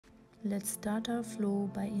Let's start our flow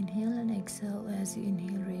by inhale and exhale. As you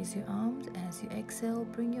inhale, raise your arms. As you exhale,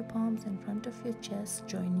 bring your palms in front of your chest,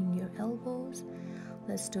 joining your elbows.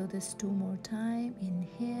 Let's do this 2 more times.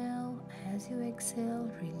 Inhale. As you exhale,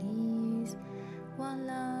 release. One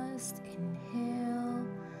last inhale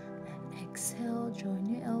and exhale. Join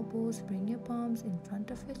your elbows. Bring your palms in front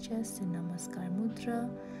of your chest in Namaskar Mudra.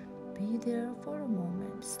 Be there for a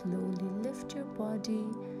moment. Slowly lift your body.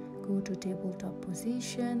 Go to tabletop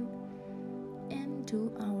position and do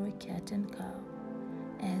our cat and cow.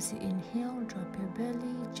 As you inhale, drop your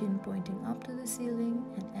belly, chin pointing up to the ceiling,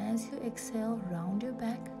 and as you exhale, round your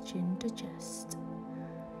back, chin to chest.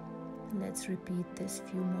 Let's repeat this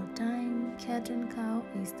few more times. Cat and cow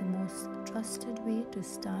is the most trusted way to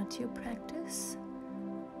start your practice,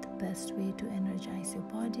 the best way to energize your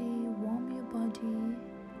body, warm your body,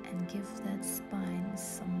 and give that spine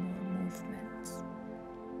some more movements.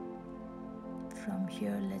 From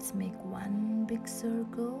here, let's make one big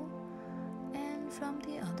circle, and from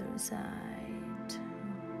the other side.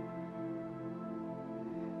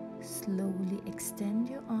 Slowly extend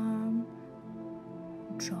your arm,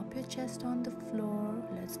 drop your chest on the floor.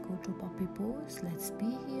 Let's go to puppy pose. Let's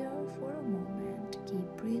be here for a moment.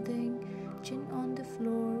 Keep breathing, chin on the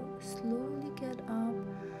floor. Slowly get up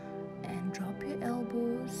and drop your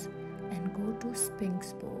elbows and go to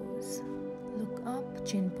Sphinx pose. Look up,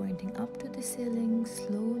 chin pointing up to the ceiling.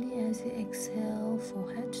 Slowly as you exhale,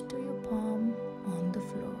 forehead to your palm on the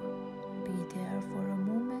floor. Be there for a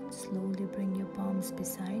moment. Slowly bring your palms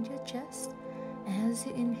beside your chest. As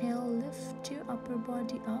you inhale, lift your upper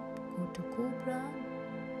body up, go to Cobra.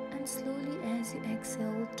 And slowly as you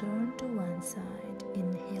exhale, turn to one side.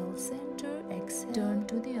 Inhale, center, exhale, turn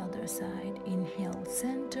to the other side. Inhale,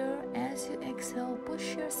 center. As you exhale,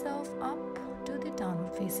 push yourself up to the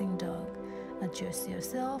downward facing dog. Adjust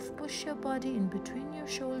yourself, push your body in between your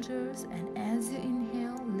shoulders, and as you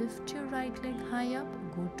inhale, lift your right leg high up,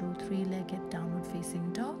 go to three-legged downward facing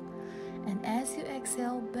dog. And as you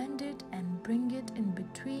exhale, bend it and bring it in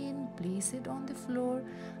between, place it on the floor,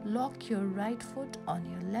 lock your right foot on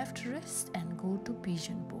your left wrist and go to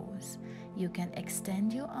pigeon pose. You can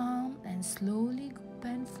extend your arm and slowly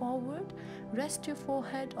bend forward, rest your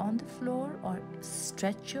forehead on the floor or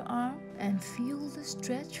stretch your arm and feel the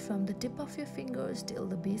stretch from the tip of your fingers till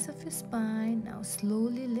the base of your spine. Now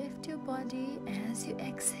slowly lift your body. As you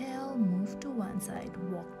exhale, move to one side,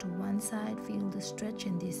 walk to one side, feel the stretch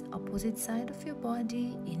in this opposite side of your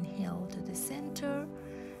body. Inhale to the center.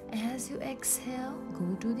 As you exhale,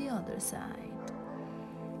 go to the other side.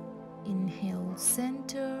 Inhale,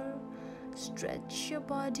 center. Stretch your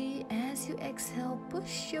body. As you exhale,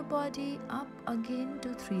 push your body up again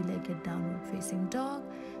to three-legged downward facing dog.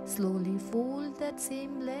 Slowly fold that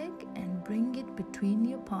same leg and bring it between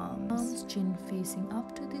your palms. Chin facing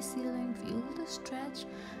up to the ceiling. Feel the stretch.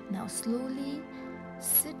 Now slowly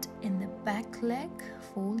sit in the back leg.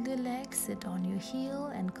 Fold the leg, sit on your heel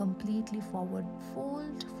and completely forward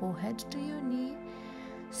fold, forehead to your knee.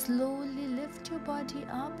 Slowly lift your body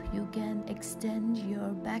up. You can extend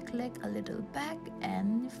your back leg a little back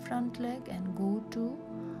and front leg and go to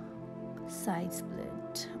side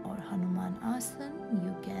split or Hanuman Asana.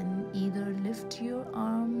 You can either lift your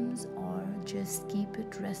arms or just keep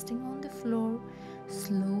it resting on the floor.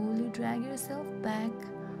 Slowly drag yourself back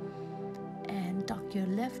and tuck your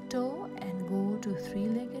left toe and go to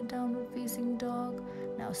three-legged downward facing dog.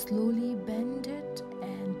 Now slowly bend it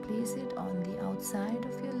and place it on the outside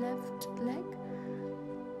of your left leg,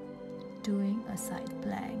 doing a side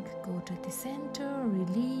plank. Go to the center,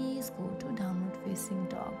 release, go to downward facing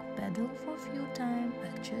dog. Pedal for a few times,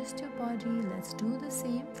 adjust your body. Let's do the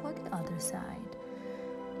same for the other side.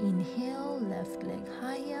 Inhale, left leg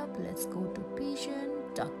high up. Let's go to pigeon.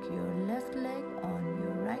 Tuck your left leg on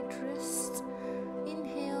your right wrist.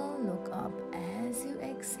 Inhale, look up. As you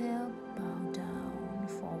exhale, bow down,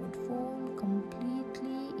 forward fold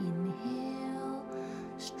completely. Inhale,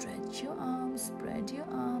 stretch your arms, spread your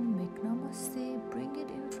arm, make namaste. Bring it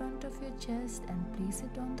in front of your chest and place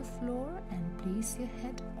it on the floor and place your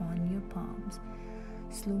head on your palms.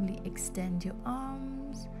 Slowly extend your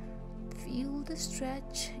arms. Feel the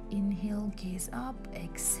stretch. Inhale, gaze up.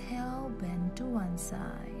 Exhale, bend to one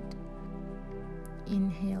side.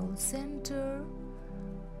 Inhale, center.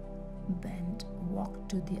 Bend, walk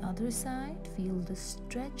to the other side. Feel the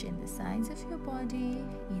stretch in the sides of your body.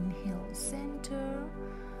 Inhale, center.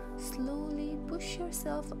 Slowly push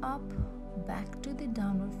yourself up, back to the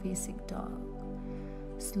downward facing dog.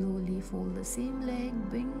 Slowly fold the same leg,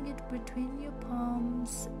 bring it between your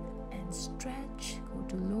palms and stretch. Go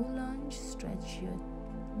to low lunge, stretch your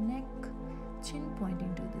neck, chin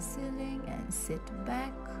pointing to the ceiling and sit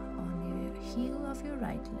back on heel of your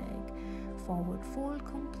right leg. Forward fold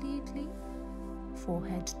completely,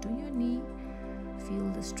 forehead to your knee. Feel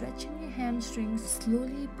the stretch in your hamstrings.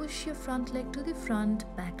 Slowly push your front leg to the front,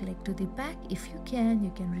 back leg to the back. If you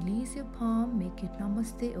can release your palm, make it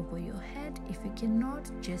namaste over your head. If you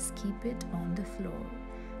cannot, just keep it on the floor.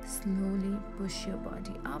 Slowly push your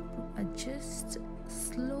body up, adjust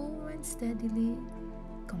slow and steadily.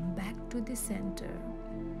 Come back to the center.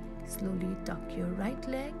 Slowly tuck your right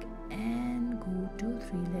leg and go to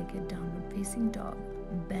three-legged downward facing dog.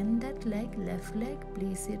 Bend that leg, left leg,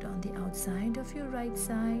 place it on the outside of your right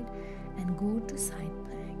side and go to side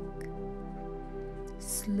plank.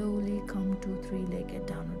 Slowly come to three-legged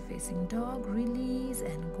downward facing dog, release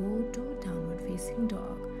and go to downward facing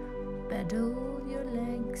dog. Pedal your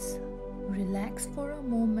legs, relax for a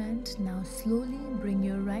moment. Now slowly bring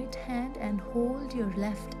your right hand and hold your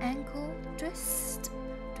left ankle, twist.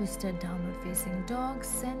 Twisted downward facing dog,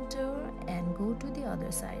 center and go to the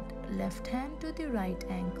other side. Left hand to the right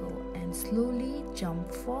ankle and slowly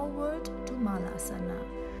jump forward to Malasana.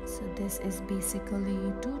 So this is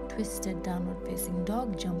basically two twisted downward facing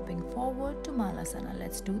dog jumping forward to Malasana.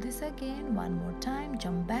 Let's do this again one more time.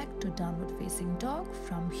 Jump back to downward facing dog.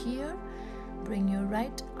 From here, bring your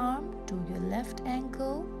right arm to your left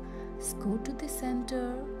ankle. Go to the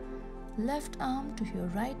center. Left arm to your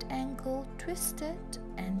right ankle, twist it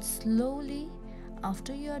and slowly,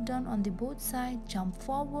 after you are done on the both sides, jump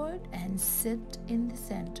forward and sit in the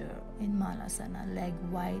center in Malasana. Leg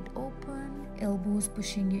wide open, elbows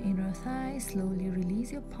pushing your inner thigh. Slowly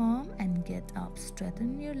release your palm and get up.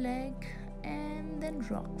 Straighten your leg and then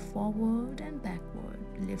rock forward and backward.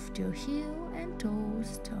 Lift your heel and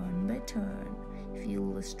toes, turn by turn.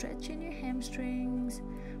 Feel the stretch in your hamstrings.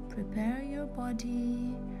 Prepare your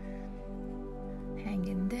body. Hang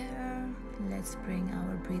in there. Let's bring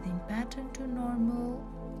our breathing pattern to normal.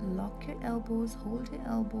 Lock your elbows, hold your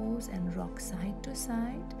elbows and rock side to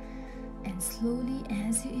side. And slowly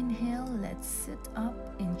as you inhale, let's sit up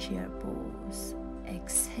in chair pose.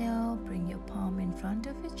 Exhale, bring your palm in front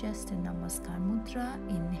of your chest in Namaskar Mudra.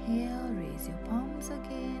 Inhale, raise your palms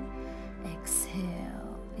again.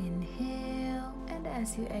 Exhale, inhale. And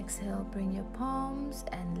as you exhale, bring your palms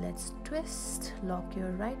and let's twist. Lock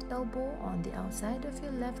your right elbow on the outside of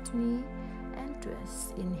your left knee and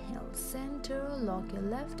twist. Inhale, center. Lock your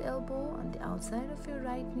left elbow on the outside of your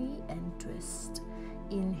right knee and twist.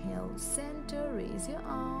 Inhale, center. Raise your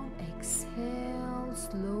arm. Exhale,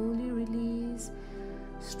 slowly release.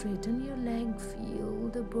 Straighten your leg. Feel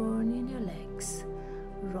the burn in your legs.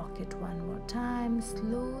 Rock it one more time.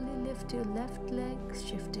 Slowly lift your left leg,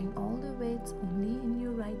 shifting all the weights only in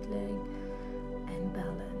your right leg and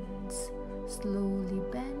balance. Slowly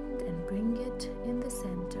bend and bring it in the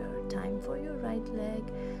center. Time for your right leg.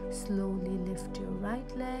 Slowly lift your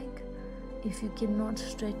right leg. If you cannot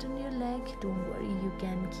straighten your leg, don't worry, you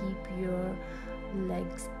can keep your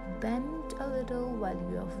legs bent a little while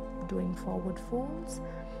you are doing forward folds.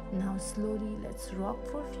 Now slowly let's rock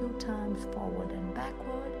for a few times forward and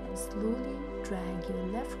backward and slowly drag your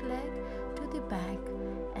left leg to the back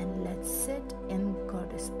and let's sit in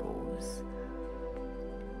goddess pose.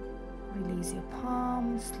 Release your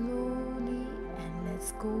palm slowly and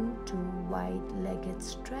let's go to wide-legged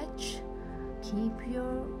stretch. Keep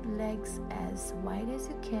your legs as wide as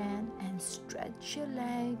you can and stretch your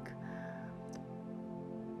leg.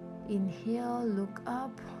 Inhale, look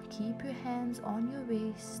up, keep your hands on your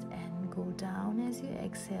waist and go down as you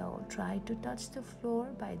exhale. Try to touch the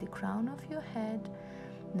floor by the crown of your head.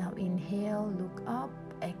 Now inhale, look up,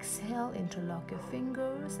 exhale, interlock your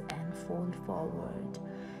fingers and fold forward.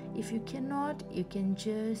 If you cannot, you can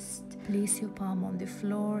just place your palm on the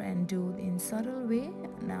floor and do it in subtle way.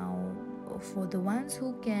 Now for the ones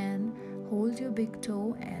who can, hold your big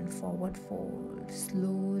toe and forward fold.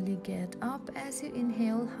 Slowly get up as you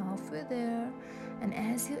inhale, halfway there, and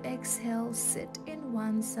as you exhale, sit in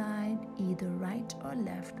one side, either right or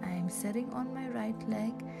left. I am sitting on my right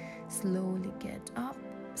leg. Slowly get up,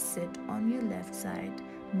 sit on your left side.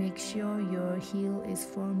 Make sure your heel is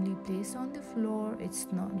firmly placed on the floor.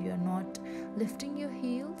 You're not lifting your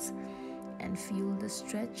heels, and feel the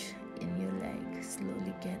stretch in your leg.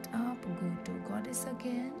 Slowly get up, go to goddess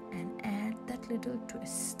again and add that little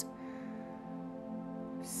twist.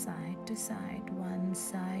 Side to side, one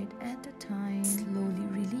side at a time. Slowly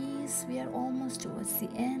release. We are almost towards the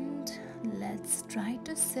end. Let's try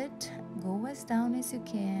to sit. Go as down as you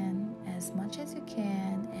can, as much as you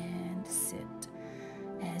can, and sit.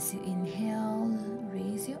 As you inhale,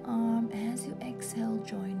 raise your arm. As you exhale,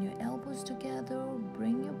 join your elbows together.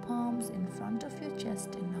 Bring your palms in front of your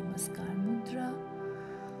chest in Namaskar Mudra.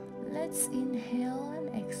 Let's inhale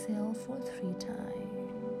and exhale for 3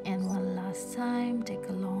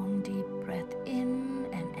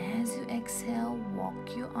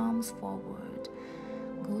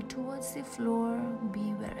 the floor,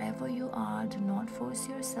 be wherever you are, do not force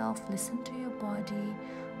yourself, listen to your body.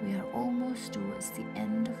 We are almost towards the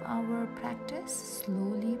end of our practice.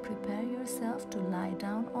 Slowly prepare yourself to lie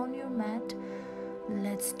down on your mat.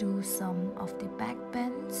 Let's do some of the back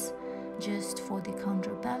bends just for the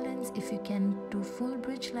counterbalance. If you can do full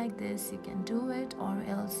bridge like this, you can do it, or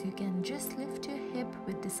else you can just lift your hip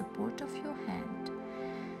with the support of your hand.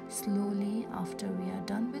 Slowly, after we are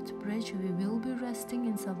done with bridge, we will be resting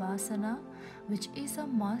in Savasana, which is a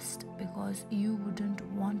must because you wouldn't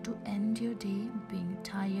want to end your day being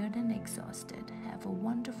tired and exhausted. Have a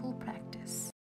wonderful practice.